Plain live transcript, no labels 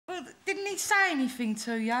Well, didn't he say anything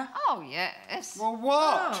to you? Oh, yes. Well,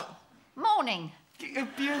 what? Oh. Morning. Yeah,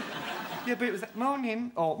 but it was that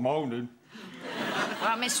morning. Oh, morning.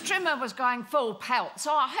 Well, Miss Trimmer was going full pelt,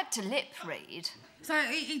 so I had to lip read. So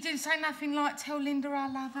he didn't say nothing like, tell Linda I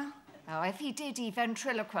love her? Oh, if he did, he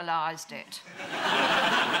ventriloquised it.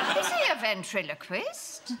 Is he a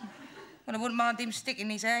ventriloquist? Well, I wouldn't mind him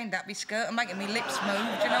sticking his hand up his skirt and making me lips move, do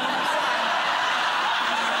you know what I'm saying?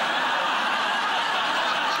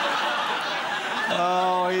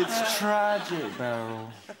 Oh, it's tragic,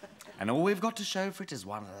 Beryl. And all we've got to show for it is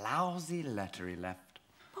one lousy letter he left.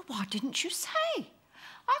 Well, why didn't you say?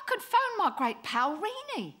 I could phone my great pal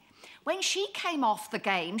Renee. When she came off the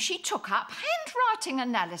game, she took up handwriting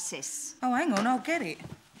analysis. Oh, hang on, I'll get it.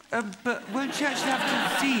 But won't she actually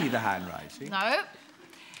have to see the handwriting? No.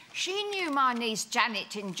 She knew my niece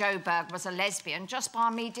Janet in Joburg was a lesbian just by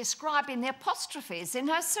me describing the apostrophes in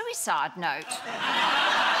her suicide note.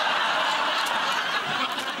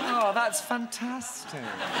 Oh, that's fantastic.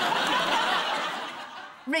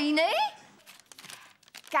 Renee?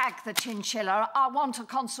 Gag the chinchilla. I want a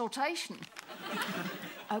consultation.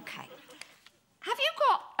 OK. Have you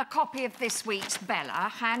got a copy of this week's Bella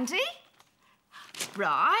handy?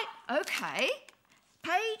 Right, OK.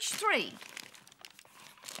 Page 3.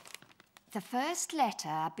 The first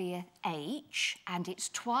letter be an H, and it's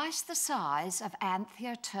twice the size of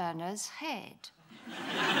Anthea Turner's head.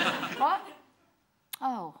 What?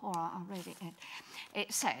 Oh, all right, I'll read it.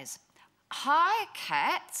 It says, "Hi,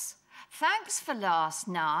 cats. Thanks for last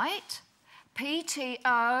night.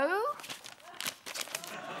 P.T.O.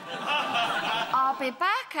 I'll be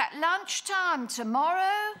back at lunchtime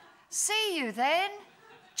tomorrow. See you then.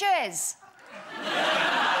 Jez."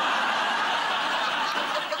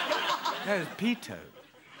 No, it's P.T.O.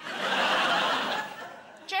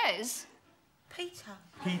 Jez? Peter.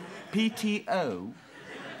 P.T.O.?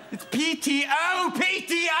 It's P.T.O!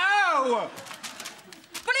 P.T.O!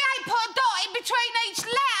 But he ain't put a dot in between each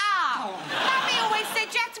letter. Mummy always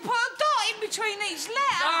said you had to put a dot in between each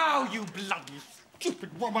letter. Oh, you bloody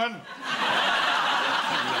stupid woman!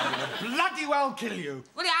 I'll bloody well kill you.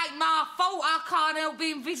 Well, it ain't my fault. I can't help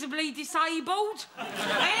being visibly disabled.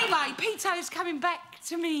 Anyway, P.T.O.'s coming back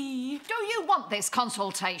to me. Do you want this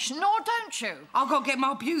consultation or don't you? I've got to get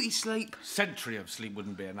my beauty sleep. Century of sleep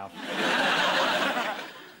wouldn't be enough.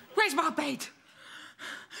 Where's my bed?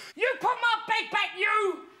 You put my bed back,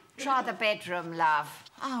 you! Try the bedroom, love.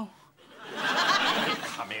 Oh.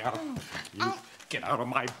 Come here. You get out of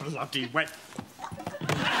my bloody wet...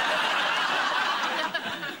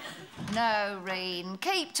 No, Reen.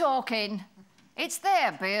 Keep talking. It's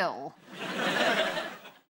their bill.